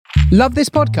Love this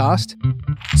podcast?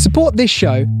 Support this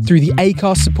show through the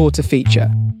Acast supporter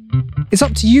feature. It's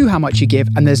up to you how much you give,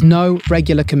 and there's no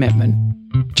regular commitment.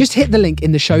 Just hit the link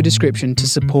in the show description to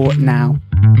support now.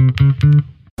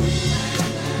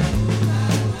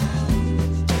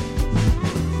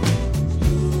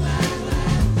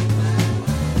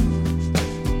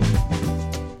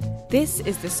 This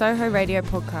is the Soho Radio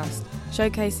Podcast,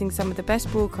 showcasing some of the best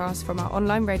broadcasts from our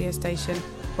online radio station,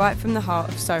 right from the heart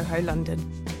of Soho, London.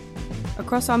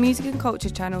 Across our music and culture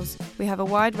channels, we have a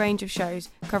wide range of shows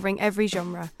covering every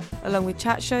genre, along with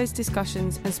chat shows,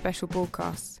 discussions and special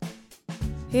broadcasts.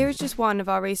 Here is just one of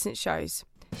our recent shows.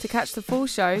 To catch the full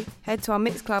show, head to our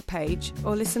Mixcloud page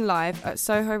or listen live at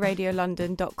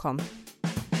sohoradiolondon.com.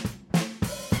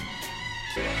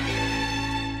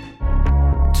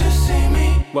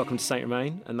 Welcome to Saint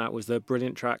Remain, and that was the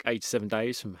brilliant track 87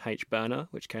 Days from H. Burner,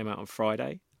 which came out on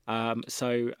Friday.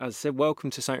 So, as I said, welcome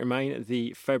to Saint Remain,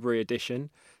 the February edition.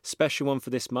 Special one for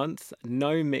this month.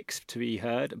 No mix to be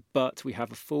heard, but we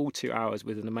have a full 2 hours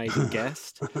with an amazing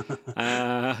guest.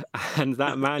 And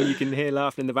that man you can hear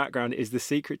laughing in the background is the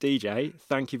secret DJ.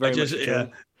 Thank you very much. Yeah.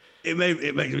 It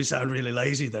makes me sound really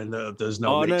lazy then that there's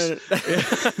no mix.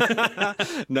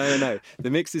 No. The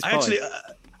mix is fine. Actually,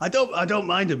 I don't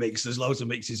mind a mix. There's loads of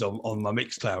mixes on my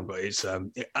Mixcloud, but it's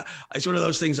one of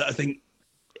those things that I think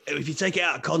if you take it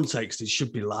out of context, it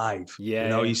should be live. Yeah, you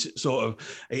know, you sort of.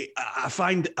 I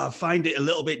find it a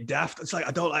little bit daft. It's like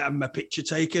I don't like having my picture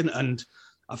taken, and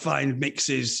I find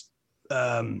mixes,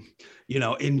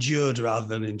 endured rather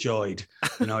than enjoyed.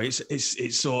 You know,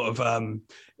 it's sort of.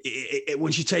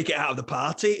 Once you take it out of the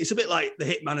party, it's a bit like The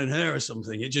Hitman and Her or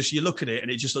something. You look at it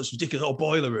and it just looks ridiculous. Or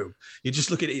Boiler Room. You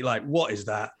just look at it, you're like, what is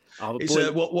that? Oh, it's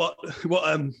the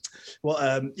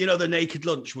Naked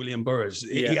Lunch, William Burroughs.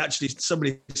 Yeah.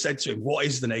 Somebody said to him, what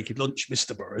is the Naked Lunch,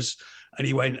 Mr. Burroughs? And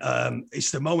he went,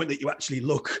 it's the moment that you actually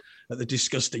look at the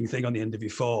disgusting thing on the end of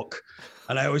your fork.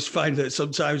 And I always find that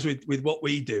sometimes with what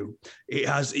we do,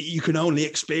 you can only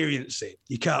experience it.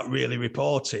 You can't really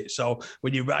report it. So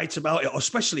when you write about it,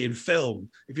 especially in film,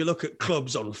 if you look at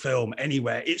clubs on film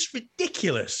anywhere, it's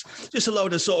ridiculous. Just a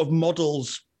load of sort of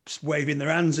models waving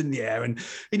their hands in the air. And,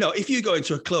 you know, if you go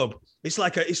into a club, it's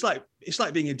like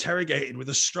being interrogated with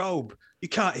a strobe. You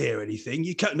can't hear anything.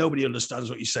 Nobody understands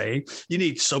what you're saying. You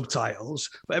need subtitles.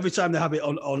 But every time they have it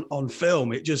on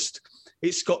film,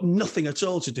 it's got nothing at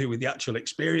all to do with the actual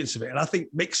experience of it. And I think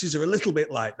mixes are a little bit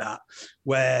like that,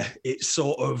 where it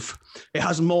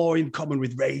has more in common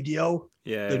with radio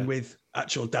than with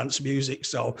actual dance music.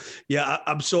 So yeah,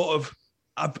 I've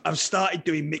started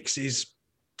doing mixes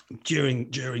during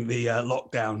the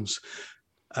lockdowns.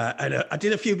 And I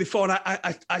did a few before, and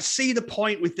I see the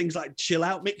point with things like chill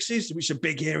out mixes, which are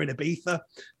big here in Ibiza.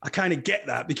 I kind of get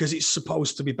that because it's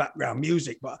supposed to be background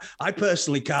music, but I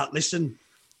personally can't listen.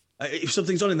 If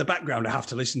something's on in the background, I have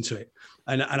to listen to it.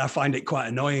 And I find it quite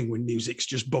annoying when music's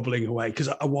just bubbling away because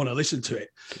I want to listen to it.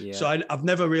 Yeah. So I've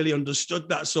never really understood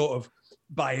that sort of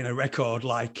buying a record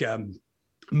like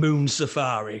Moon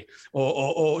Safari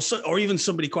or even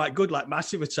somebody quite good like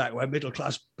Massive Attack, where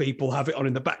middle-class people have it on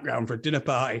in the background for a dinner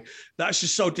party. That's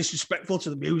just so disrespectful to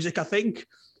the music, I think.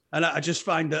 And I just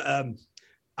find that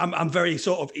I'm very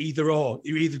sort of either or.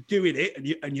 You're either doing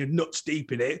it and you're nuts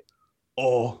deep in it,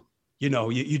 or you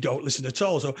know, you don't listen at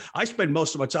all. So I spend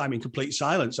most of my time in complete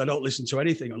silence. I don't listen to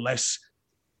anything unless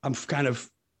I'm kind of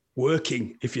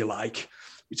working, if you like,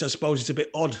 which I suppose is a bit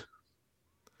odd.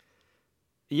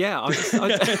 Yeah,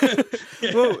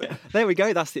 well, there we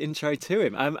go. That's the intro to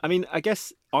him. I mean, I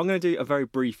guess I'm going to do a very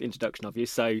brief introduction of you.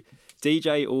 So,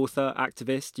 DJ, author,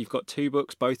 activist. You've got 2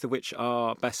 books, both of which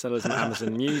are bestsellers on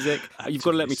Amazon Music. You've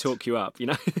got to let me talk you up. You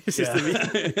know, this is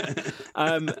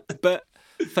but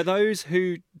for those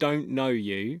who don't know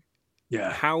you,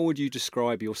 how would you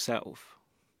describe yourself?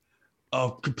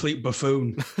 Oh, complete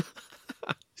buffoon.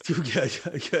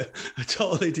 A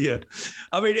total idiot.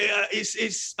 I mean,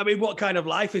 it's. I mean, what kind of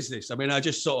life is this? I mean, I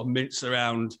just sort of mince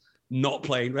around not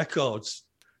playing records.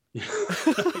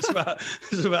 It's about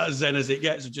as zen as it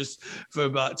gets. Just for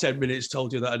about 10 minutes,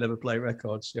 told you that I never play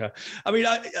records. Yeah, I mean,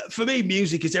 for me,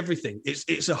 music is everything.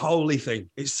 It's a holy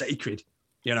thing. It's sacred.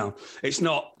 You know, it's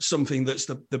not something that's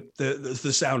the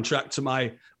soundtrack to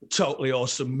my totally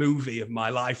awesome movie of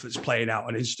my life that's playing out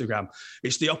on Instagram.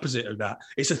 It's the opposite of that.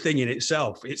 It's a thing in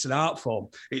itself. It's an art form.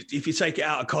 If you take it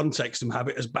out of context and have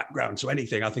it as background to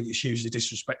anything, I think it's hugely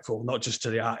disrespectful, not just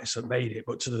to the artist that made it,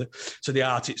 but to the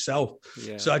art itself.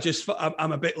 Yeah. So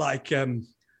I'm a bit like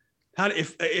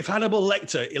if Hannibal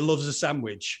Lecter, he loves a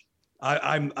sandwich,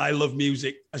 I love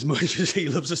music as much as he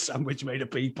loves a sandwich made of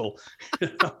people.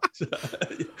 So,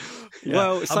 yeah.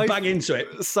 Well, I'm bang into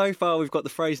it. So far, we've got the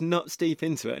phrase "nuts deep"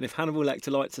 into it, and if Hannibal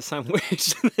Lecter likes a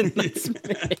sandwich, then that's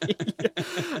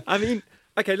me. I mean,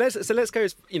 okay, let's go,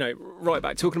 right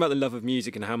back, talking about the love of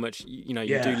music and how much you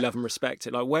do love and respect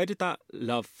it. Like, where did that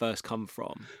love first come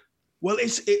from? Well,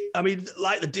 I mean,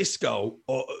 like the disco,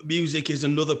 or music is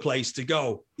another place to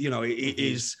go. It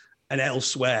is an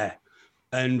elsewhere.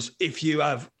 And if you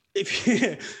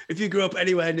grew up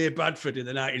anywhere near Bradford in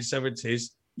the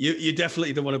 1970s, you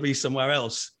definitely don't want to be somewhere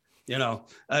else,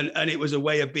 And it was a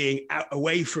way of being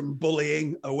away from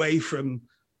bullying, away from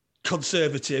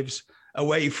conservatives,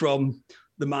 away from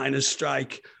the miners'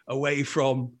 strike, away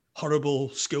from horrible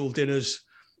school dinners,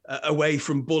 away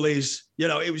from bullies.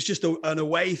 It was just an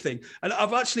away thing. And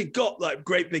I've actually got like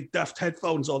great big daft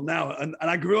headphones on now. And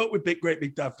I grew up with great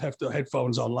big daft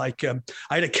headphones on. Like I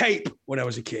had a cape when I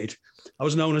was a kid. I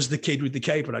was known as the kid with the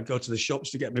cape, and I'd go to the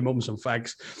shops to get my mum some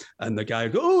fags. And the guy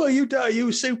would go, "Oh, are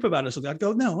you Superman or something?" I'd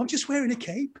go, "No, I'm just wearing a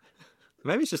cape."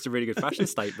 Maybe it's just a really good fashion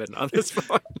statement. That's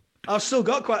fine. I've still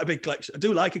got quite a big collection. I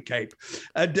do like a cape.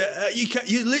 And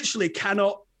you literally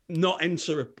cannot not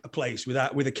enter a place with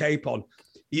a cape on.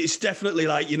 It's definitely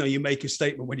like, you make a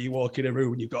statement when you walk in a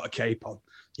room and you've got a cape on.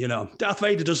 Darth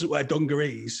Vader doesn't wear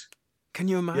dungarees. Can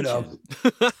you imagine?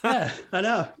 Yeah, I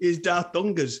know. He's Darth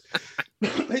Dungers.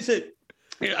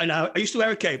 And I used to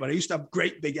wear a cape, and I used to have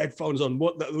great big headphones on.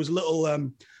 There was a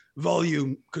little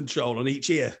volume control on each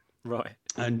ear. Right.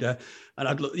 And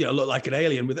I'd look like an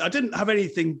alien with it. I didn't have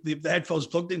anything, the headphones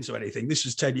plugged into anything. This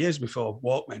was 10 years before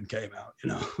Walkman came out,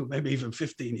 maybe even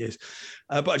 15 years.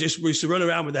 But I just used to run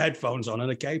around with the headphones on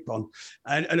and a cape on.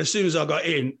 And as soon as I got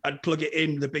in, I'd plug it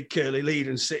in the big curly lead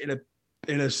and sit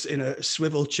in a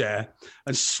swivel chair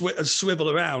and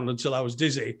swivel around until I was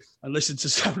dizzy and listen to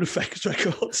sound effects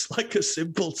records like a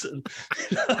simpleton.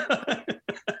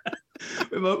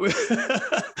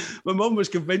 My mum was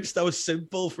convinced I was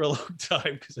simple for a long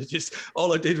time because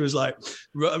all I did was like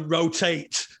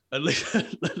rotate and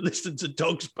listen to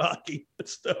dogs barking and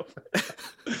stuff.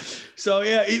 So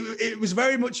yeah, it was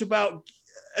very much about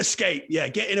escape,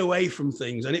 getting away from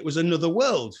things, and it was another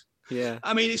world. Yeah,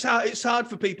 I mean, it's hard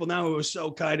for people now who are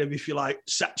so kind of, if you like,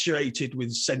 saturated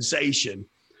with sensation,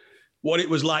 what it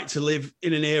was like to live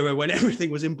in an era when everything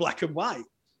was in black and white.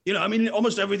 I mean,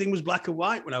 almost everything was black and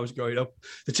white when I was growing up.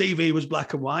 The TV was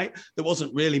black and white. There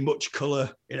wasn't really much colour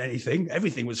in anything.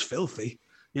 Everything was filthy.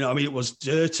 I mean, it was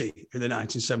dirty in the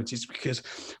 1970s because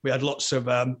we had lots of,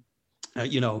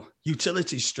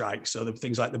 utility strikes. So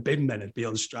things like the bin men would be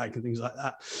on strike and things like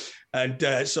that.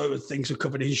 And so things were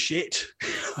covered in shit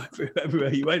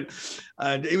everywhere you went.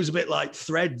 And it was a bit like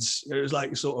Threads. It was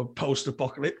like sort of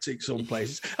post-apocalyptic some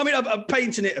places. I mean, I'm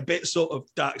painting it a bit sort of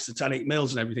dark satanic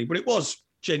mills and everything, but it was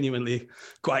genuinely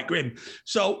quite grim.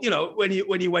 So, when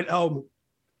you went home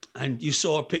and you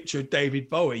saw a picture of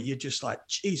David Bowie, you're just like,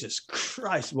 Jesus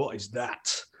Christ, what is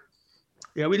that?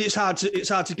 I mean, it's hard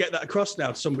to get that across now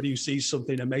to somebody who sees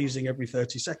something amazing every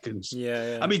 30 seconds.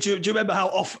 Yeah. I mean, do you remember how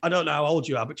often, I don't know how old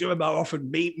you are, but do you remember how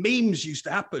often memes used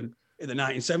to happen in the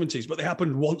 1970s, but they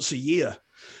happened once a year?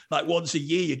 Like once a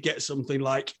year, you'd get something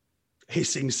like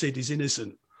Hissing Sid is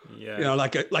Innocent. Yeah.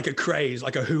 Like a craze,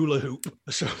 like a hula hoop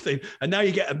or something. And now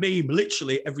you get a meme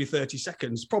literally every 30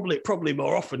 seconds, probably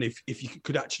more often if you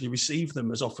could actually receive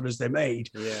them as often as they're made.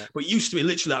 Yeah. But it used to be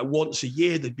literally like once a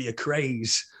year, there'd be a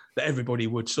craze that everybody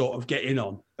would sort of get in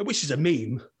on, which is a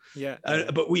meme. Yeah.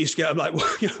 But we used to get them like,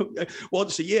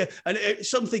 once a year. And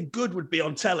something good would be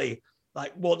on telly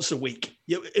like once a week.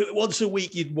 Once a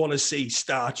week, you'd want to see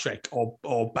Star Trek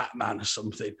or Batman or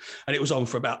something. And it was on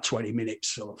for about 20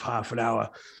 minutes or half an hour.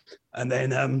 And then,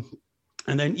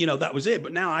 that was it.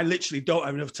 But now I literally don't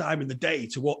have enough time in the day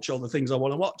to watch all the things I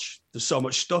want to watch. There's so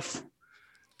much stuff.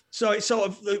 So it's sort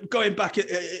of going back,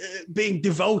 being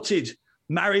devoted,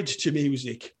 married to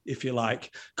music, if you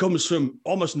like, comes from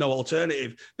almost no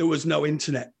alternative. There was no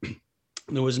internet.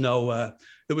 There was no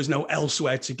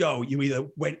elsewhere to go. You either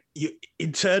you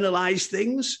internalize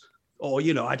things, or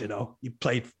I don't know, you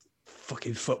played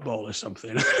fucking football or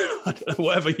something. I don't know,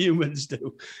 whatever humans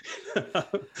do.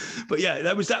 But yeah,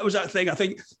 that was that thing. I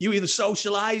think you either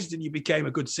socialized and you became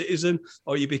a good citizen,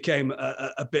 or you became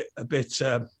a bit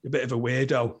of a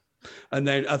weirdo. And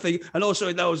then I think, and also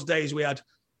in those days we had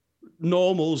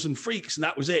normals and freaks, and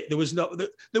that was it.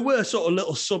 There were sort of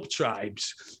little sub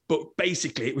tribes, but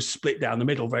basically it was split down the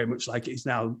middle, very much like it is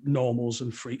now, normals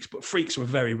and freaks. But freaks were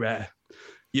very rare.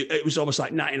 It was almost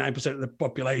like 99% of the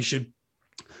population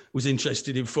was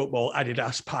interested in football,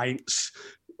 Adidas pints,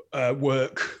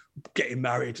 work, getting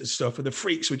married and stuff, and the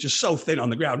freaks were just so thin on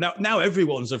the ground. Now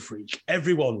everyone's a freak.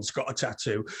 Everyone's got a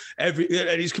tattoo. And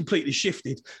it's completely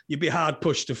shifted. You'd be hard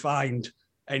pushed to find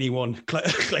anyone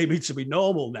claiming to be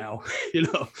normal now,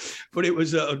 but it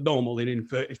was normal in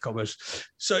inverted commas.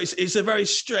 So it's a very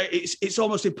straight. It's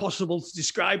almost impossible to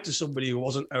describe to somebody who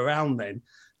wasn't around then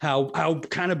how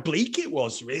kind of bleak it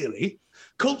was, really,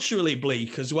 culturally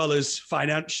bleak as well as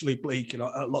financially bleak and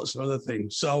lots of other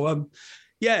things. So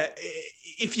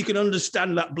if you can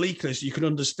understand that bleakness, you can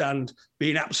understand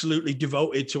being absolutely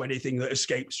devoted to anything that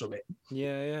escapes from it.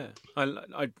 Yeah.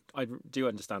 I do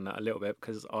understand that a little bit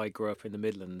because I grew up in the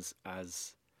Midlands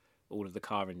as all of the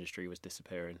car industry was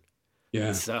disappearing.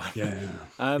 Yeah. So, What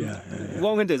I'm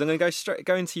going to do is I'm going to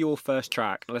go into your first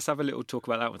track. Let's have a little talk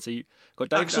about that one. So you got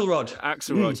David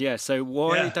Axelrod. Yeah. So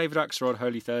why David Axelrod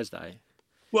Holy Thursday?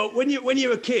 Well, when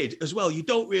you're a kid as well, you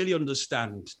don't really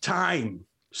understand time.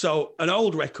 So an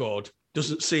old record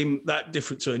doesn't seem that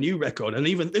different to a new record. And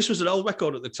even this was an old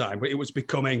record at the time, but it was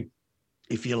becoming,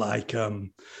 if you like, a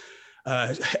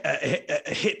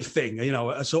hip thing,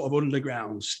 a sort of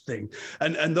underground thing.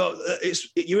 And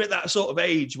you're at that sort of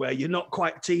age where you're not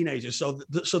quite teenagers. So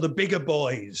the bigger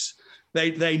boys,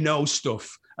 they know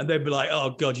stuff. And they'd be like, oh,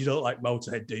 God, you don't like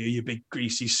Motorhead, do you? You big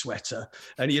greasy sweater.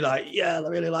 And you're like, yeah, I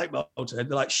really like Motorhead.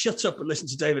 They're like, shut up and listen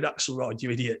to David Axelrod, you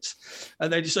idiot.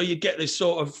 And then so you get this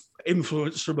sort of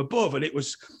influence from above, and it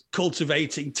was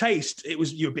cultivating taste.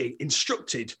 You were being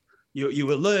instructed. You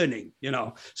were learning,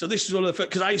 So this is one of the first,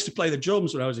 because I used to play the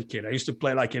drums when I was a kid. I used to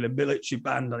play like in a military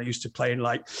band, and I used to play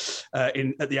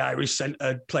at the Irish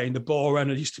Centre, playing the bodhrán,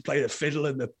 and I used to play the fiddle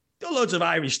and loads of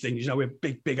Irish things. We're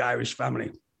a big Irish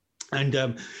family.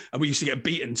 And we used to get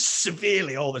beaten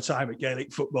severely all the time at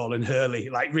Gaelic football and hurley.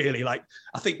 I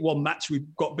think one match we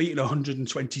got beaten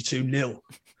 122-0.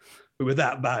 We were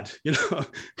that bad,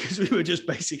 because we were just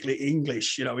basically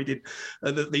English. We did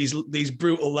these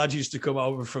brutal lads used to come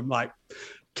over from like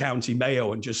County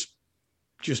Mayo and just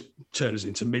turn us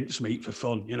into mincemeat for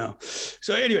fun,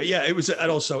 So anyway, it was,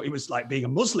 and also it was like being a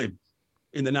Muslim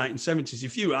in the 1970s.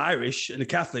 If you were Irish and a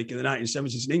Catholic in the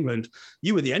 1970s in England,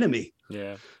 you were the enemy.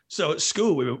 Yeah. So at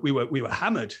school, we were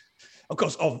hammered. Of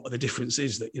course, the difference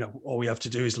is that, all we have to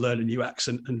do is learn a new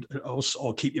accent and also,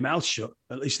 or keep your mouth shut.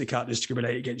 At least they can't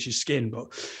discriminate against your skin. But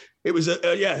it was,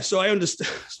 so I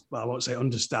understand, well, I won't say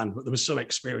understand, but there was some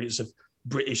experience of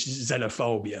British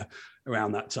xenophobia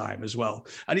around that time as well.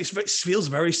 And it feels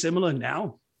very similar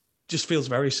now, just feels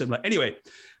very similar. Anyway,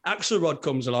 Axelrod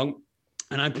comes along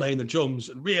and I'm playing the drums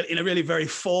in a really very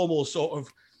formal sort of,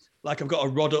 like I've got a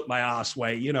rod up my arse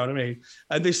way, you know what I mean?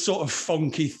 And this sort of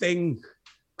funky thing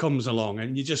comes along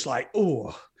and you're just like,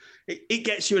 oh, it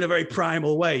gets you in a very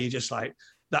primal way. You're just like,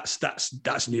 that's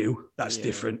new, that's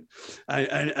different.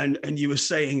 And you were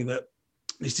saying that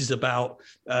this is about,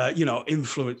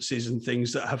 influences and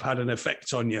things that have had an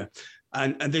effect on you.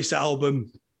 And this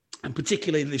album, and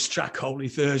particularly this track, Holy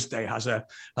Thursday, has a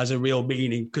real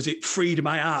meaning because it freed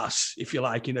my ass, if you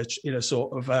like, in a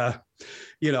sort of,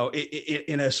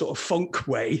 in a sort of funk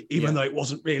way, even though it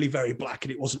wasn't really very black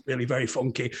and it wasn't really very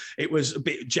funky. It was a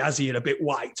bit jazzy and a bit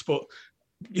white, but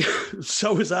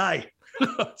so was I.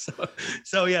 It's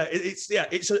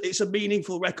a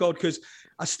meaningful record because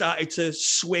I started to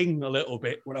swing a little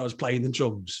bit when I was playing the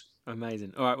drums.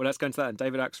 Amazing. All right, well, let's go into that.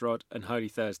 David Axelrod and Holy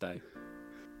Thursday.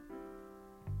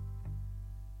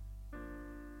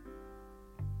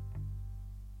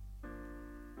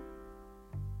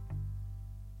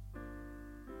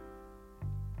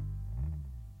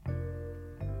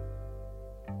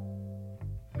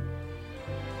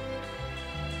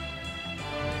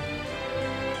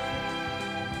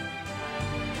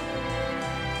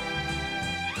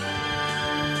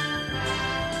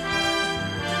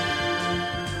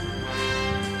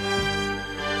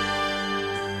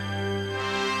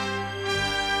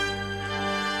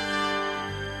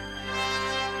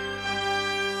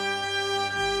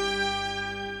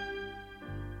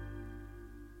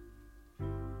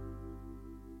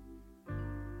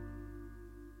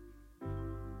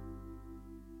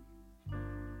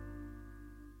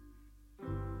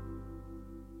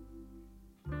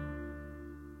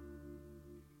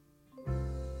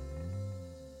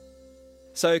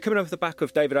 So coming off the back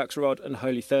of David Axelrod and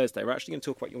Holy Thursday, we're actually going to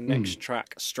talk about your next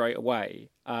track straight away.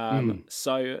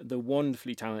 So the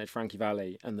wonderfully talented Frankie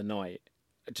Valli and The Night.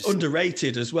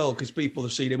 Underrated as well, because people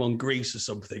have seen him on Grease or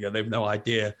something and they've no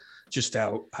idea just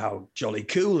how jolly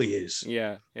cool he is.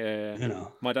 Yeah.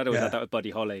 My dad always had that with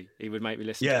Buddy Holly. He would make me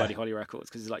listen to Buddy Holly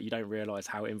records because it's like you don't realise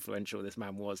how influential this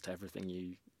man was to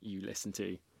everything you listen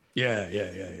to. Yeah.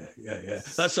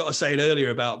 That's what I was saying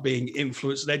earlier about being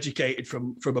influenced and educated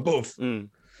from above.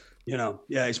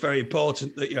 Yeah, it's very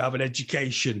important that you have an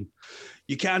education.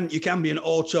 You can be an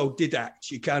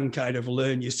autodidact. You can kind of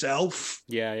learn yourself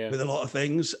with a lot of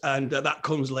things, and that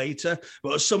comes later.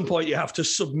 But at some point, you have to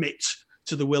submit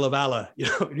to the will of Allah.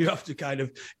 You have to kind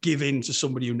of give in to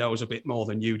somebody who knows a bit more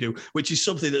than you do, which is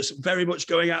something that's very much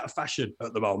going out of fashion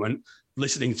at the moment,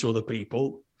 listening to other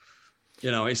people.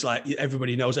 It's like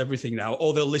everybody knows everything now,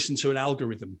 or they'll listen to an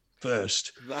algorithm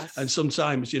first. And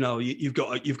sometimes, you've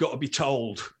got to be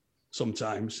told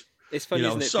sometimes. It's funny,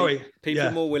 isn't it? People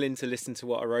are more willing to listen to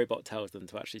what a robot tells them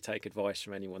to actually take advice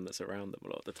from anyone that's around them a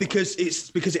lot of the time.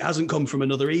 Because it hasn't come from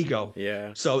another ego.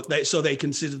 Yeah. So they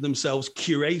consider themselves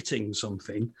curating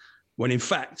something when in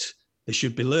fact they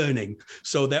should be learning.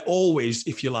 So they're always,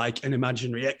 if you like, an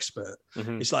imaginary expert.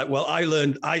 Mm-hmm. It's like, well, I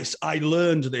learned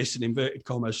this in inverted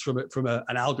commas from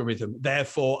an algorithm.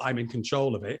 Therefore, I'm in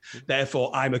control of it. Mm-hmm.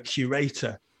 Therefore, I'm a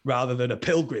curator rather than a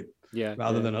pilgrim.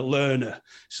 Rather than a learner.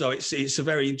 So it's a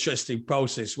very interesting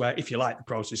process where, if you like, the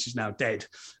process is now dead,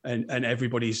 and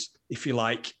everybody's, if you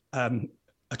like, a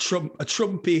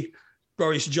Trumpy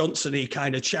Boris Johnson-y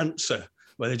kind of chancer,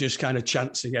 where they're just kind of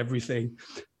chancing everything,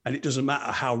 and it doesn't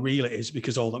matter how real it is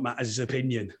because all that matters is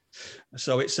opinion.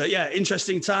 So it's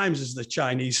interesting times, as the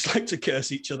Chinese like to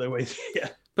curse each other with.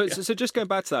 So just going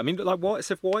back to that, I mean, like,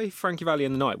 why Frankie Valli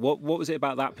and the Night? What was it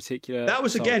about that particular? That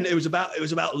was song? Again, it was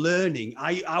about learning.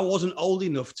 I wasn't old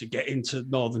enough to get into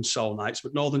Northern Soul Nights,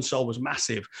 but Northern Soul was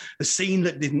massive. A scene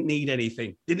that didn't need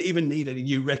anything, didn't even need any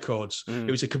new records.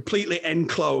 It was a completely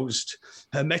enclosed,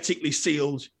 hermetically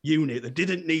sealed unit that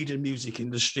didn't need a music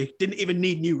industry, didn't even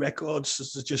need new records,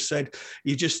 as I just said.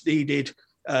 You just needed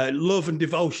love and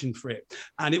devotion for it.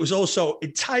 And it was also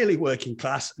entirely working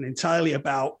class and entirely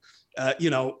about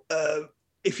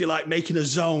if you like, making a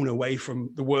zone away from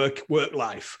the work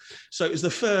life. So it was the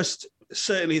first,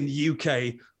 certainly in the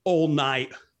UK, all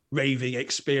night raving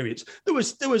experience. There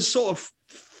was sort of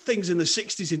things in the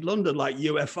 60s in London like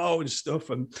UFO and stuff,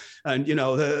 and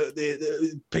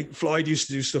the Pink Floyd used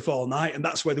to do stuff all night, and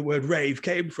that's where the word rave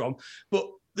came from. But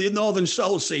the Northern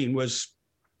Soul scene was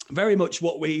very much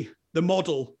the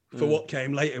model for what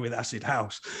came later with Acid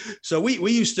House. So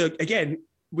we used to, again,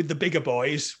 with the bigger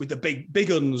boys, with the big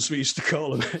uns, we used to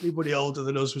call them. Anybody older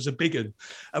than us was a big un.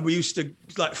 And we used to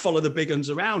like follow the big uns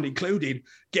around, including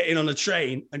getting on a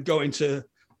train and going to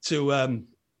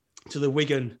the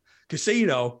Wigan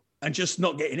casino and just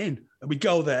not getting in. And we'd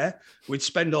go there, we'd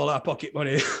spend all our pocket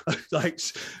money, like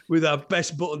with our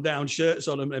best button-down shirts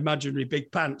on and imaginary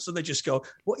big pants. And they just go,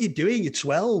 "What are you doing? You're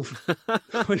 12."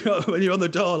 when you're on the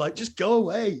door, like, just go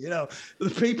away.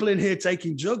 The people in here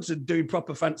taking drugs and doing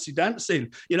proper fancy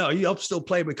dancing. You're still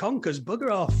playing with conkers. Bugger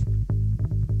off.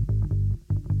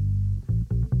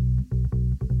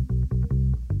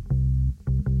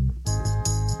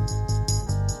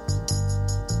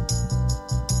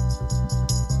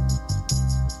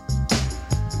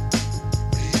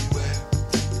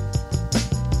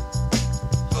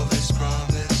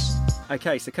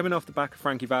 Okay, so coming off the back of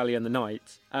Frankie Valli and the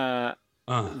Night, the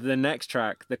next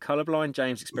track, the Colorblind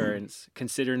James Experience,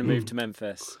 considering a move to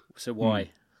Memphis. So why?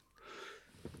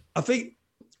 I think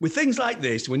with things like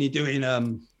this, when you're doing,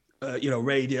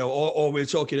 radio, or we were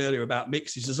talking earlier about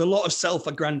mixes, there's a lot of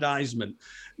self-aggrandizement.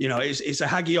 It's a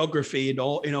hagiography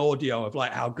in audio of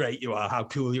like how great you are, how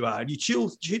cool you are. And you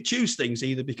choose things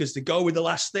either because they go with the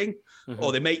last thing,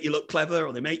 or they make you look clever,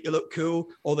 or they make you look cool,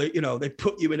 or they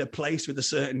put you in a place with a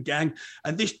certain gang.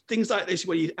 And things like this,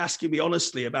 when you're asking me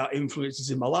honestly about influences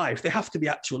in my life, they have to be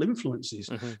actual influences.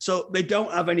 So they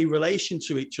don't have any relation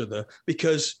to each other,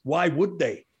 because why would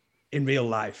they in real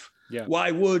life? Yeah.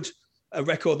 Why would a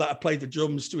record that I played the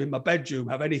drums to in my bedroom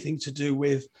have anything to do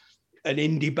with an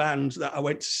indie band that I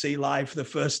went to see live for the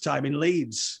first time in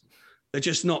Leeds? They're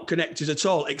just not connected at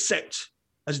all, except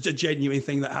as a genuine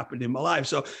thing that happened in my life.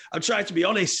 So I'm trying to be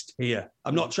honest here.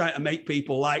 I'm not trying to make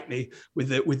people like me with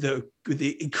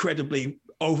the incredibly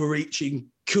overreaching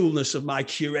coolness of my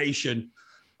curation.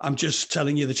 I'm just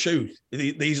telling you the truth.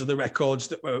 These are the records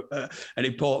that were an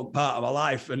important part of my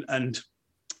life, and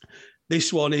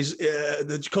this one is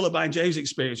the Colorblind James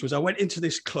Experience. Was I went into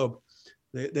this club,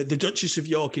 the Duchess of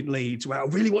York in Leeds, where I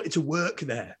really wanted to work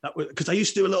there. That was because I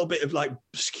used to do a little bit of like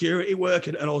security work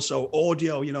and also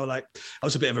audio. Like I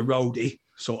was a bit of a roadie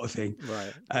sort of thing.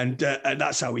 Right. And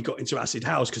that's how we got into Acid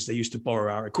House, because they used to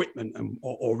borrow our equipment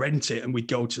or rent it, and we'd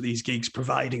go to these gigs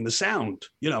providing the sound.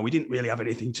 We didn't really have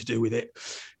anything to do with it.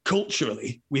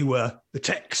 Culturally, we were the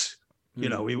techs. We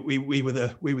were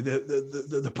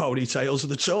the ponytails of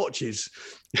the torches,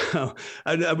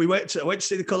 and we went to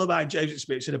see the Colorblind James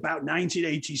Experience in about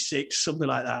 1986, something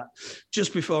like that,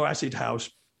 just before Acid House.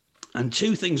 And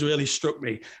two things really struck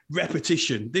me.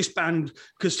 Repetition. This band,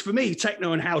 because for me,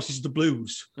 techno and house is the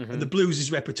blues, and the blues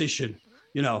is repetition.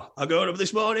 You know, I got up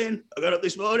this morning, and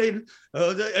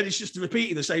it's just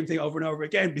repeating the same thing over and over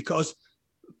again, because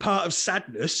part of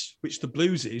sadness, which the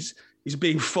blues is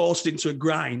being forced into a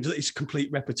grind that is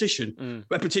complete repetition.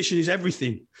 Repetition is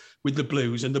everything with the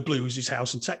blues, and the blues is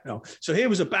house and techno. So here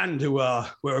was a band who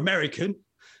were American,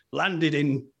 landed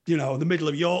in, you know, the middle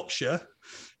of Yorkshire,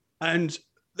 and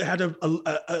they had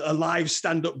a live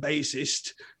stand-up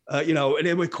bassist, you know, and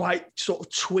they were quite sort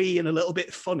of twee and a little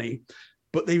bit funny,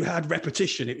 but they had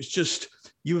repetition. It was just,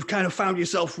 you've kind of found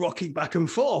yourself rocking back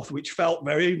and forth, which felt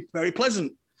very, very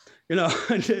pleasant, you know,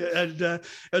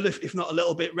 and if not a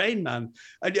little bit Rain Man.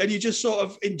 And you just sort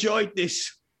of enjoyed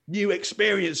this new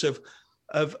experience of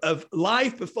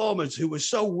live performers who were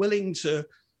so willing to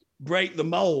break the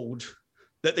mold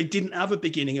that they didn't have a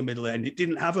beginning, a middle, end. It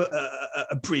didn't have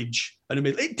a bridge and a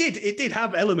middle. It did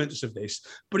have elements of this,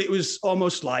 but it was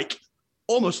almost like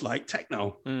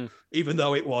techno, even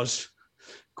though it was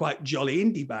quite jolly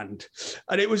indie band.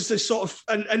 And it was this sort of,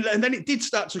 and then it did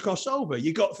start to cross over.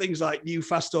 You got things like New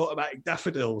Fast Automatic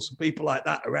Daffodils, people like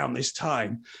that around this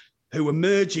time, who were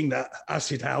merging that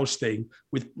acid house thing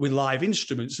with live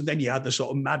instruments. And then you had the sort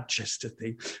of Manchester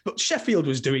thing. But Sheffield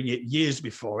was doing it years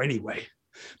before anyway.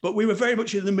 But we were very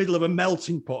much in the middle of a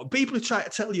melting pot. People who try to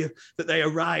tell you that they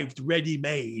arrived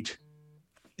ready-made,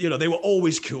 you know, they were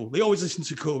always cool. They always listened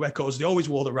to cool records. They always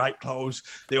wore the right clothes.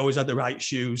 They always had the right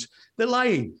shoes. They're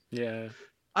lying. Yeah.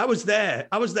 I was there,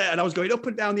 and I was going up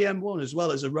and down the M1 as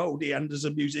well as a roadie and as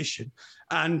a musician.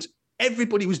 And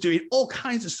everybody was doing all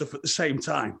kinds of stuff at the same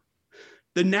time.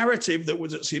 The narrative that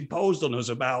was imposed on us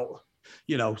about,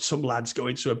 you know, some lads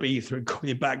going to Ibiza and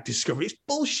coming back, discovering, it's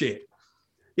bullshit.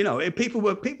 You know, people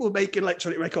were making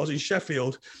electronic records in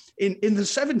Sheffield in the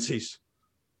 70s.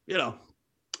 You know,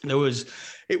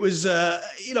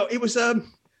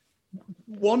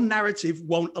 one narrative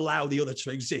won't allow the other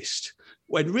to exist.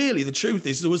 When really the truth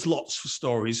is there was lots of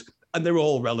stories and they're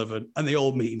all relevant and they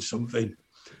all mean something.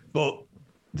 But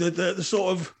the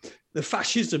sort of the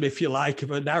fascism, if you like,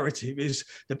 of a narrative is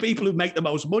the people who make the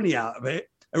most money out of it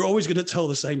are always going to tell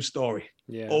the same story.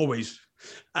 Yeah. Always.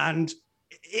 And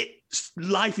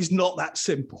life is not that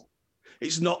simple.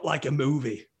 It's not like a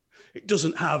movie. It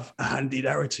doesn't have a handy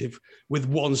narrative with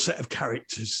one set of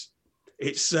characters.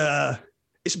 It's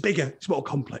bigger. It's more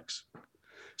complex.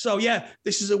 So yeah,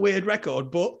 this is a weird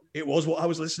record, but it was what I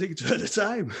was listening to at the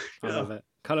time. I love it.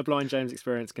 Colourblind James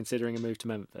Experience considering a move to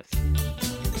Memphis.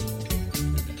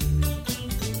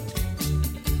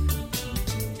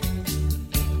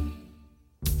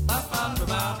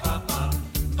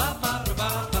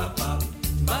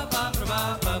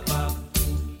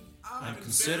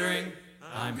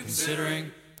 I'm considering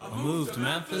a move to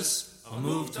Memphis,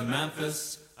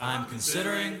 I'm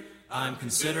considering.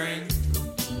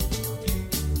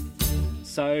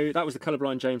 So that was the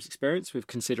Colourblind James Experience with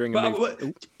considering a move.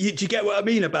 Do you get what I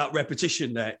mean about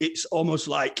repetition there? It's almost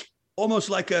like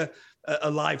a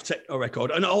live techno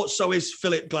record. And also is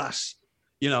Philip Glass,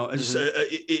 you know,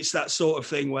 it's that sort of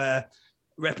thing where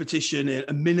repetition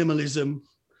and minimalism,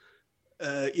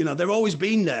 you know, they've always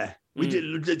been there.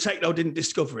 The techno didn't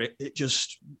discover it. It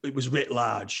was writ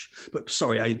large. But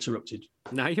sorry, I interrupted.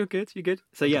 No, you're good. So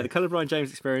okay. Yeah, the Colourblind James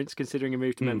Experience, considering a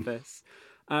move to Memphis.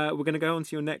 We're going to go on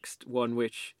to your next one,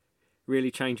 which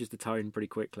really changes the tone pretty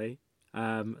quickly.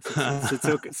 So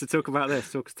talk about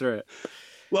this. Talk us through it.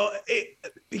 Well,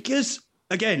 because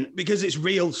it's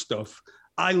real stuff.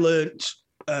 I learnt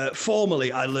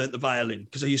formally. I learnt the violin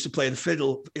because I used to play the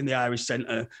fiddle in the Irish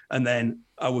Centre, and then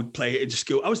I would play it in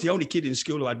school. I was the only kid in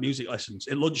school who had music lessons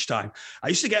at lunchtime. I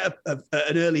used to get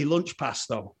an early lunch pass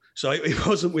though, so it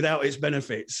wasn't without its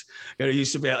benefits. You know, I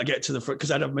used to be able to get to the front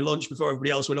because I'd have my lunch before everybody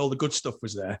else when all the good stuff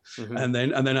was there, and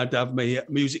then I'd have my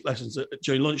music lessons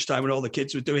during lunchtime when all the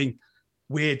kids were doing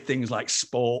weird things like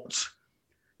sport.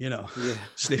 You know,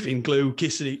 sniffing glue,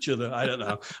 kissing each other. I don't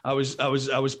know. I was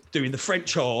doing the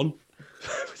French horn.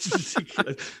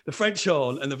 The French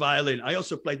horn and the violin. I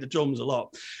also played the drums a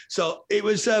lot. So it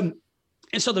was, and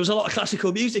so there was a lot of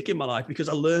classical music in my life because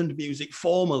I learned music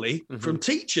formally from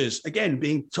teachers. Again,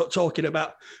 being talking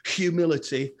about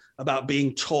humility, about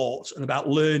being taught, and about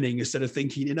learning instead of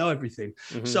thinking you know everything.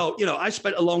 So you know, I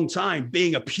spent a long time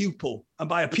being a pupil, and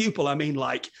by a pupil I mean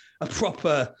like a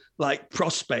proper like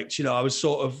prospect. You know, I was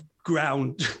sort of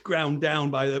ground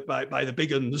down by the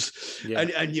big uns,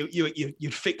 and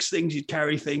you'd fix things, you'd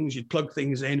carry things, you'd plug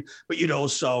things in, but you'd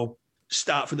also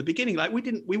start from the beginning. Like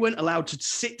we weren't allowed to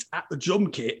sit at the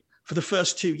drum kit for the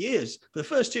first 2 years. For the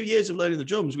first 2 years of learning the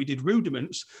drums, we did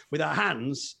rudiments with our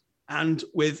hands and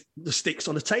with the sticks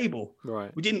on a table.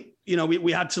 Right. We didn't,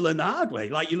 we had to learn the hard way,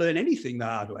 like you learn anything the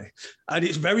hard way. And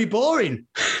it's very boring.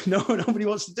 Nobody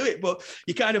wants to do it, but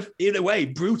you kind of, in a way,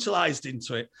 brutalized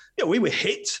into it. We were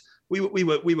hit. We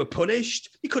were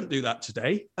punished. You couldn't do that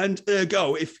today. And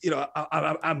ergo, if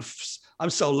I'm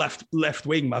so left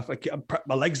wing,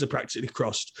 my legs are practically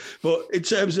crossed. But in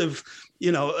terms of,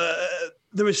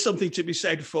 there is something to be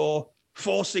said for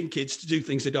forcing kids to do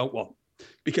things they don't want.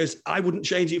 Because I wouldn't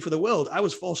change it for the world. I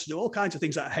was forced to do all kinds of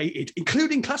things that I hated,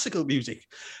 including classical music.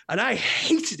 And I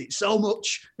hated it so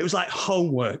much. It was like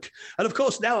homework. And of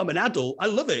course, now I'm an adult. I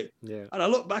love it. Yeah. And I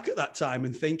look back at that time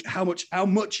and think how much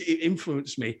it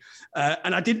influenced me.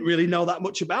 And I didn't really know that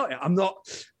much about it. I'm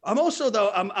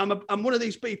one of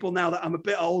these people now that I'm a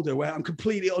bit older where I'm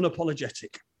completely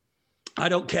unapologetic. I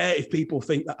don't care if people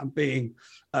think that I'm being,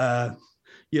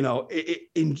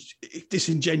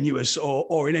 disingenuous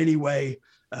or in any way,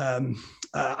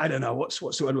 I don't know, what's the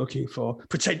word I'm looking for?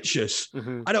 Pretentious.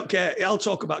 Mm-hmm. I don't care. I'll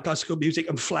talk about classical music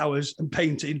and flowers and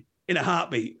painting in a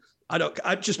heartbeat.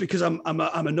 Just because I'm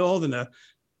a northerner,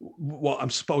 what I'm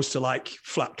supposed to like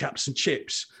flat caps and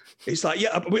chips. It's like,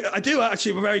 yeah, I do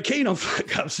actually. We're very keen on flat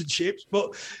caps and chips,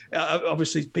 but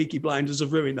obviously Peaky Blinders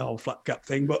have ruined the whole flat cap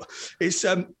thing. But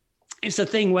it's a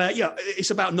thing where, it's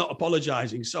about not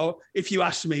apologizing. So if you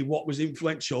ask me what was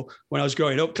influential when I was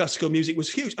growing up, classical music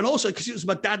was huge. And also because it was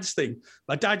my dad's thing.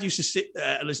 My dad used to sit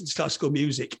there and listen to classical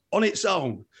music on its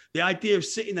own. The idea of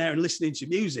sitting there and listening to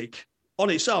music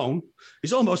on its own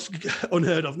is almost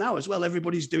unheard of now as well.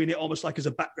 Everybody's doing it almost like as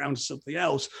a background to something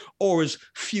else or as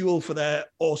fuel for their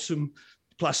awesome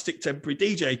plastic temporary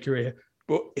DJ career.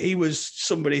 But he was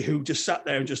somebody who just sat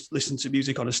there and just listened to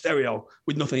music on a stereo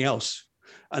with nothing else.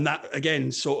 And that,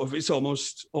 again, sort of, it's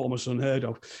almost unheard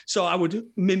of. So I would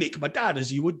mimic my dad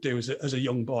as you would do as a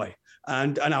young boy.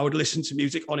 And I would listen to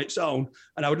music on its own.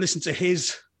 And I would listen to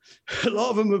a lot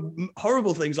of them were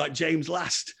horrible things like James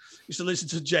Last. I used to listen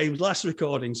to James Last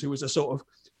recordings, who was a sort of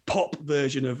pop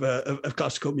version of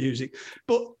classical music.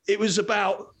 But it was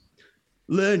about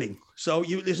learning. So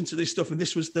you listen to this stuff, and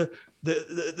this was the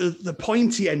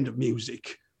pointy end of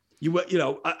music.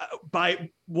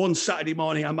 By one Saturday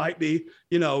morning, I might be,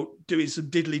 doing some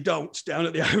diddly don'ts down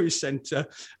at the Irish Centre,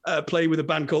 playing with a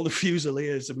band called the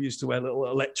Fusiliers, and we used to wear little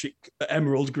electric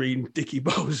emerald green dicky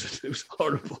bows. It was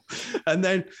horrible. And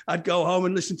then I'd go home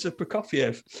and listen to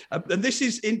Prokofiev. And this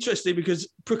is interesting because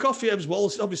Prokofiev's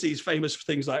waltz, obviously, he's famous for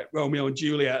things like Romeo and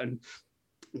Juliet and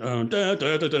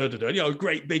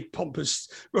great big pompous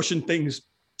Russian things.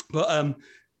 But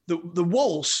the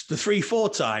waltz, the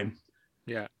 3/4 time,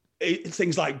 yeah.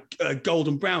 Things like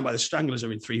Golden Brown by the Stranglers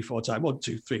are in 3/4 time. 1,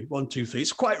 2, 3, 1, 2, 3.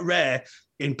 It's quite rare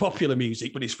in popular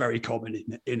music, but it's very common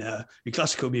in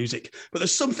classical music. But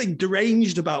there's something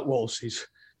deranged about waltzes.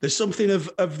 There's something of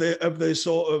the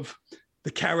sort of the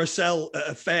carousel at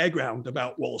a fairground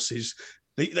about waltzes.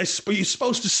 You're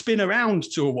supposed to spin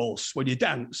around to a waltz when you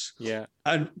dance. Yeah.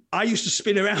 And I used to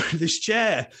spin around in this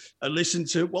chair and listen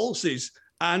to waltzes,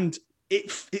 and it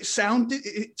sounded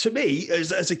to me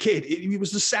as a kid, it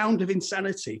was the sound of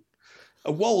insanity.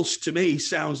 A waltz to me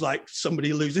sounds like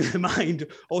somebody losing their mind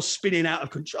or spinning out of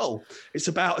control. It's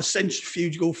about a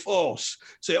centrifugal force.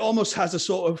 So it almost has a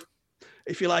sort of,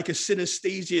 if you like, a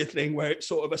synesthesia thing where it's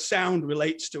sort of a sound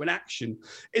relates to an action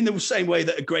in the same way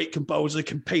that a great composer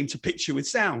can paint a picture with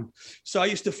sound. So I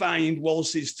used to find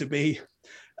waltzes to be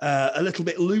a little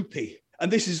bit loopy. And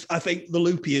this is, I think, the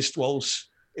loopiest waltz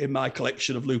in my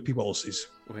collection of loopy waltzes.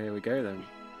 Well, here we go then.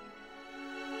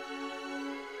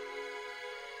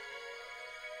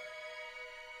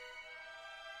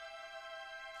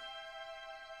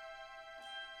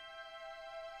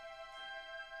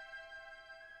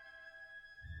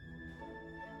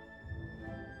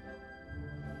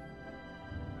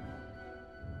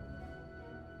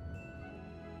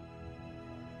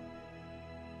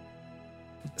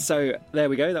 So there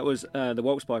we go. That was the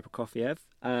waltz by Prokofiev.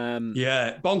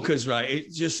 Yeah, bonkers, right?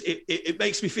 It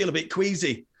makes me feel a bit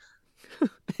queasy.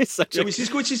 It's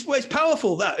it's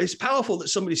powerful. It's powerful that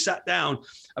somebody sat down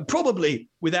and probably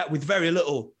with very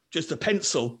little, just a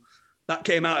pencil, that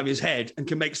came out of his head and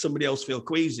can make somebody else feel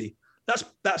queasy. That's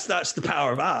the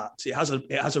power of art. It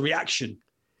has a reaction,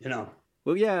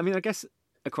 Well, yeah. I mean, I guess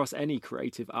across any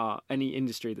creative art, any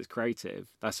industry that's creative,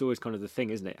 that's always kind of the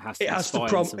thing, isn't it? It has to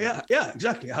prompt. Yeah,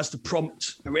 exactly. It has to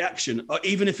prompt a reaction, or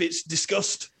even if it's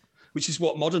disgust, which is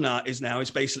what modern art is now. It's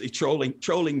basically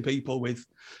trolling people with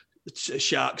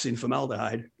sharks in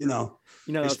formaldehyde, you know.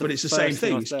 But it's the same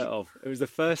thing. It was the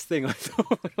first thing I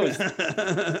thought.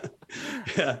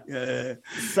 Yeah.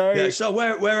 So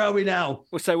where are we now?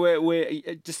 Well, so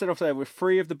we're just set off there. We're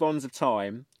free of the bonds of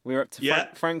time. We're up to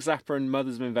Frank Zappa and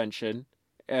Mothers of Invention.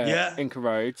 Inca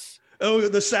Roads. Oh,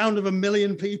 the sound of a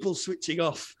million people switching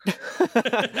off.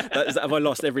 Have I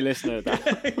lost every listener of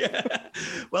that? Yeah.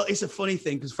 Well, it's a funny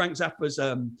thing because Frank Zappa's,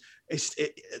 I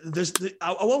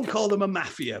won't call them a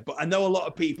mafia, but I know a lot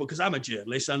of people because I'm a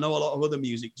journalist. I know a lot of other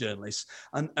music journalists,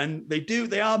 and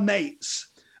they are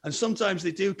mates, and sometimes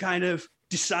they do kind of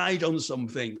decide on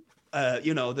something.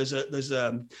 There's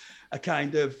a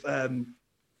kind of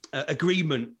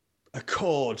agreement. A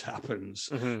chord happens,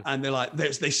 and they're like,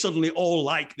 they suddenly all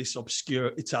like this obscure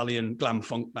Italian glam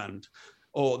funk band,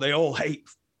 or they all hate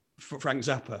Frank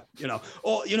Zappa,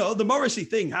 or the Morrissey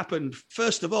thing happened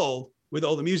first of all with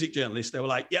all the music journalists. They were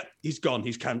like, "Yep, he's gone,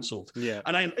 he's cancelled,"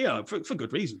 and for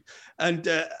good reason. And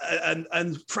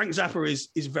Frank Zappa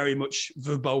is very much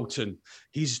verboten.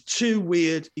 He's too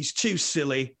weird. He's too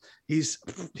silly. He's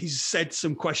said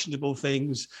some questionable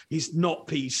things. He's not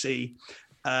PC.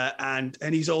 And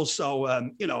he's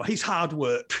also, he's hard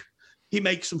work. He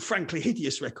makes some frankly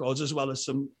hideous records as well as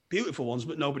some beautiful ones,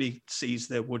 but nobody sees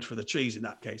the wood for the trees in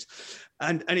that case.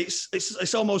 And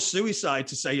it's almost suicide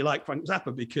to say you like Frank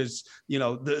Zappa because,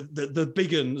 the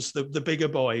big uns, the bigger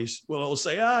boys will all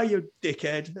say, you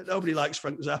dickhead. Nobody likes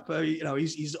Frank Zappa.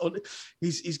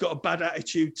 He's got a bad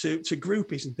attitude to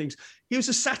groupies and things. He was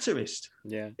a satirist.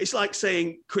 Yeah. It's like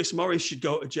saying Chris Morris should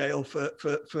go to jail for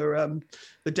the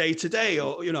Day Today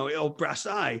or Brass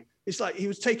Eye. It's like he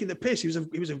was taking the piss. He was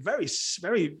a very,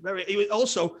 very, very. He was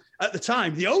also at the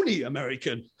time the only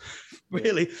American,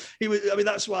 really. He was. I mean,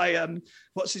 that's why.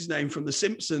 What's his name from The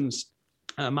Simpsons?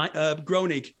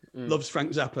 Groening loves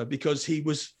Frank Zappa because he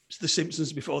was The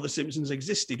Simpsons before The Simpsons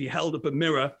existed. He held up a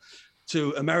mirror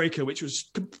to America, which was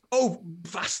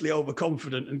vastly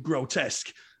overconfident and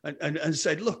grotesque, and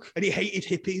said, "Look." And he hated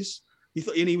hippies. He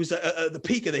thought, and he was at the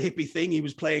peak of the hippie thing. He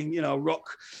was playing,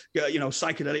 rock,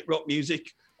 psychedelic rock music.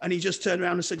 And he just turned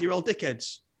around and said, "You're all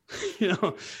dickheads," And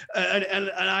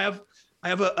I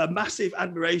have a massive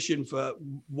admiration for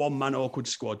one-man awkward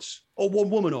squads or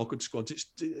one-woman awkward squads. It's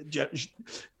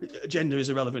gender is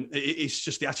irrelevant. It's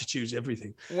just the attitudes,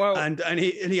 everything. Well, and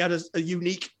he had a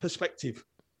unique perspective.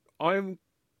 I'm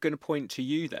going to point to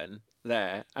you then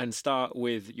there and start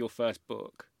with your first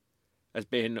book as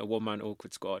being a one-man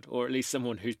awkward squad, or at least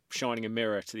someone who's shining a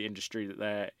mirror to the industry that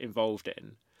they're involved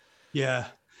in. Yeah.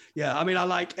 Yeah, I mean, I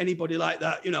like anybody like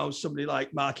that, somebody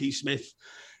like Mark E. Smith,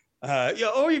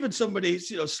 or even somebody,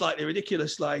 slightly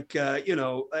ridiculous, like,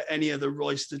 any of the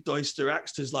Royster Doyster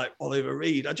actors like Oliver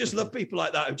Reed. I just love people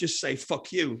like that who just say,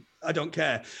 "Fuck you, I don't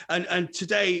care." And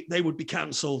today they would be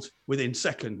cancelled within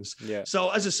seconds. Yeah.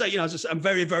 So as I say, I'm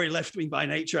very, very left-wing by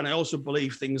nature. And I also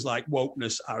believe things like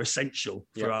wokeness are essential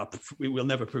for we will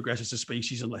never progress as a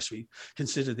species unless we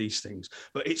consider these things.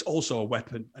 But it's also a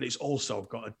weapon, and it's also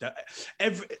got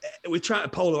we're trying to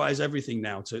polarize everything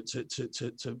now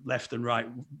to left and right,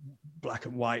 black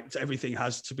and white. Everything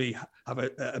has to have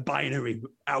a binary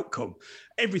outcome.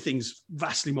 Everything's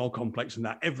vastly more complex than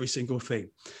that, every single thing.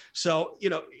 So,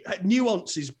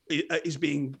 nuance is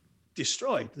being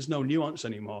destroyed. There's no nuance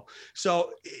anymore.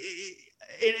 So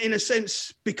in a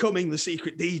sense, becoming the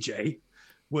secret DJ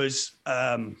was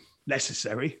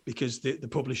necessary because the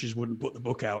publishers wouldn't put the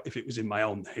book out if it was in my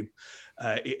own name.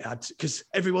 It had, because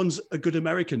everyone's a good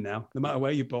American now, no matter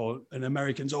where you're born, and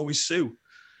Americans always sue.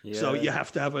 Yeah. So you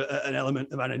have to have an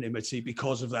element of anonymity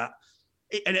because of that.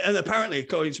 And apparently,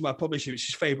 according to my publisher, which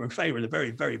is Faber and Faber, the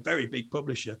very, very, very big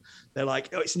publisher, they're like,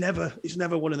 it's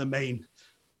never one of the main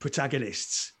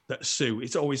protagonists that sue.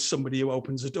 It's always somebody who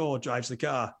opens the door, drives the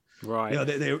car. Right.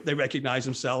 They recognize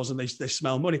themselves and they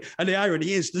smell money. And the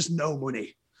irony is, there's no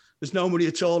money. There's no money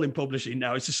at all in publishing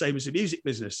now. It's the same as the music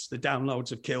business. The downloads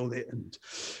have killed it,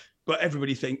 but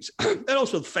everybody thinks, and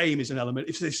also fame is an element.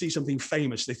 If they see something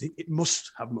famous, they think it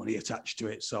must have money attached to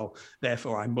it. So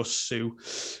therefore, I must sue.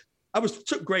 I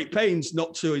took great pains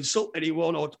not to insult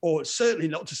anyone or certainly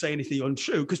not to say anything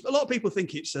untrue, because a lot of people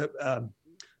think it's a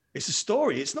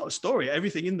story. It's not a story.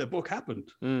 Everything in the book happened.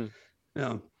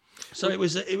 So it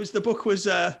was the book was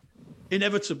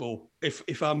inevitable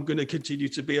if I'm going to continue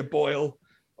to be a boil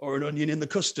or an onion in the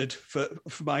custard for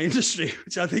my industry,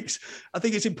 which I think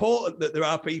it's important that there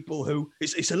are people who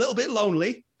it's a little bit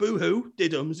lonely. Boo-hoo,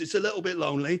 diddums. It's a little bit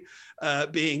lonely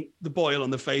being the boil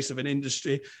on the face of an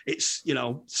industry. It's,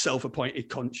 self-appointed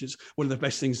conscience. One of the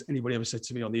best things anybody ever said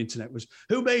to me on the internet was,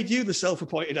 "Who made you the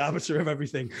self-appointed arbiter of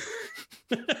everything?"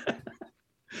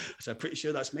 So I'm pretty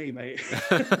sure that's me, mate.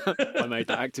 I made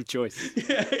that active choice.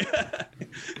 Yeah.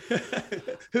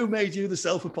 Who made you the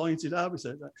self-appointed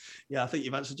arbiter? Yeah, I think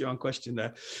you've answered your own question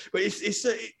there. But it's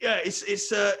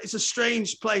a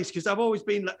strange place, because I've always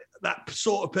been that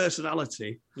sort of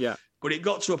personality. Yeah. But it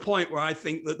got to a point where I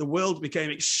think that the world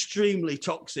became extremely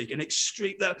toxic and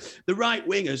the right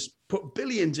wingers put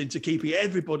billions into keeping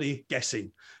everybody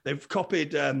guessing. They've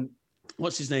copied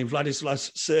what's his name,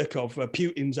 Vladislav Surkov,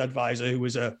 Putin's advisor, who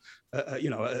was a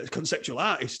conceptual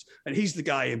artist, and he's the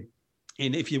guy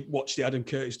in if you watch the Adam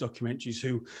Curtis documentaries,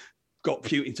 who got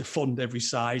Putin to fund every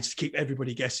side to keep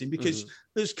everybody guessing, because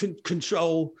there's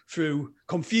control through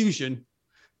confusion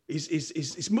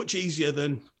is much easier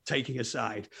than taking a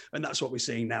side. And that's what we're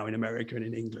seeing now in America and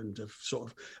in England, of sort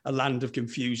of a land of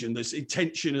confusion that's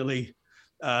intentionally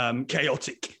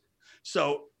chaotic.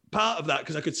 So part of that,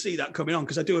 because I could see that coming on,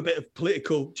 because I do a bit of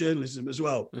political journalism as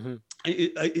well.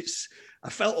 I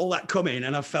felt all that coming,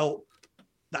 and I felt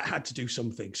that had to do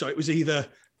something. So it was either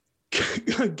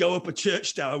go up a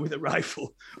church tower with a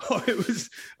rifle,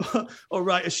 or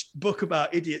write a book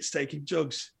about idiots taking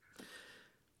drugs.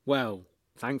 Well,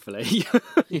 thankfully,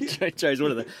 you chose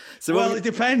one of them. So it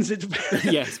depends. It depends.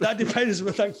 Yes, that depends.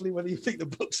 But thankfully, whether you think the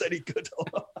book's any good or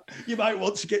not. You might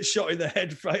want to get shot in the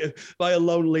head by a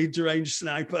lonely, deranged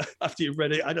sniper after you've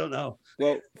read it. I don't know.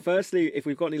 Well, firstly, if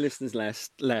we've got any listeners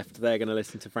left, they're going to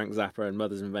listen to Frank Zappa and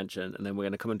Mother's Invention, and then we're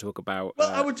going to come and talk about.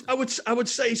 Well, I would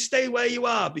say stay where you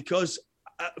are, because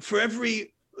for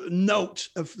every note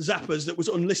of Zappa's that was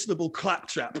unlistenable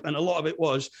claptrap, and a lot of it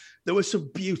was, there were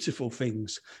some beautiful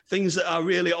things that are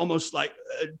really almost like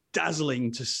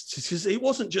dazzling to it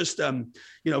wasn't just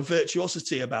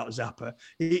virtuosity about Zappa.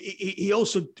 He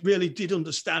also really did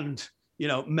understand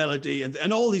melody,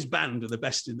 and all his band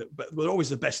were always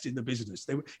the best in the business.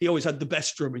 He always had the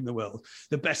best drummer in the world,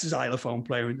 the best xylophone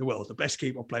player in the world, the best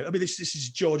keyboard player. I mean, this is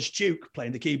George Duke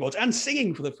playing the keyboards and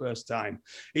singing for the first time.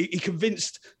 He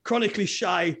convinced chronically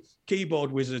shy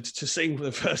keyboard wizard to sing for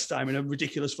the first time in a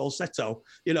ridiculous falsetto,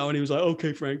 and he was like,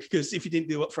 "Okay, Frank," because if you didn't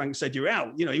do what Frank said, you're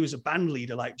out. He was a band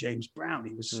leader like James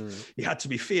Brown. He had to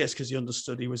be fierce, because he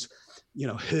understood he was,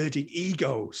 herding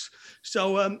egos.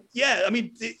 So, I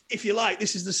mean, if you like,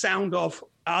 this is the sound of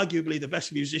arguably the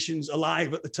best musicians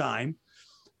alive at the time,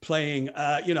 playing,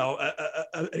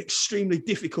 an extremely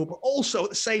difficult, but also at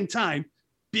the same time,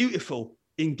 beautiful,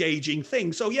 engaging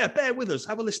thing. So bear with us,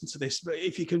 have a listen to this, but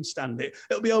if you can stand it,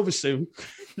 it'll be over soon.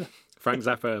 Frank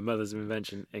Zappa, Mother's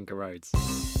Invention, Inca Roads.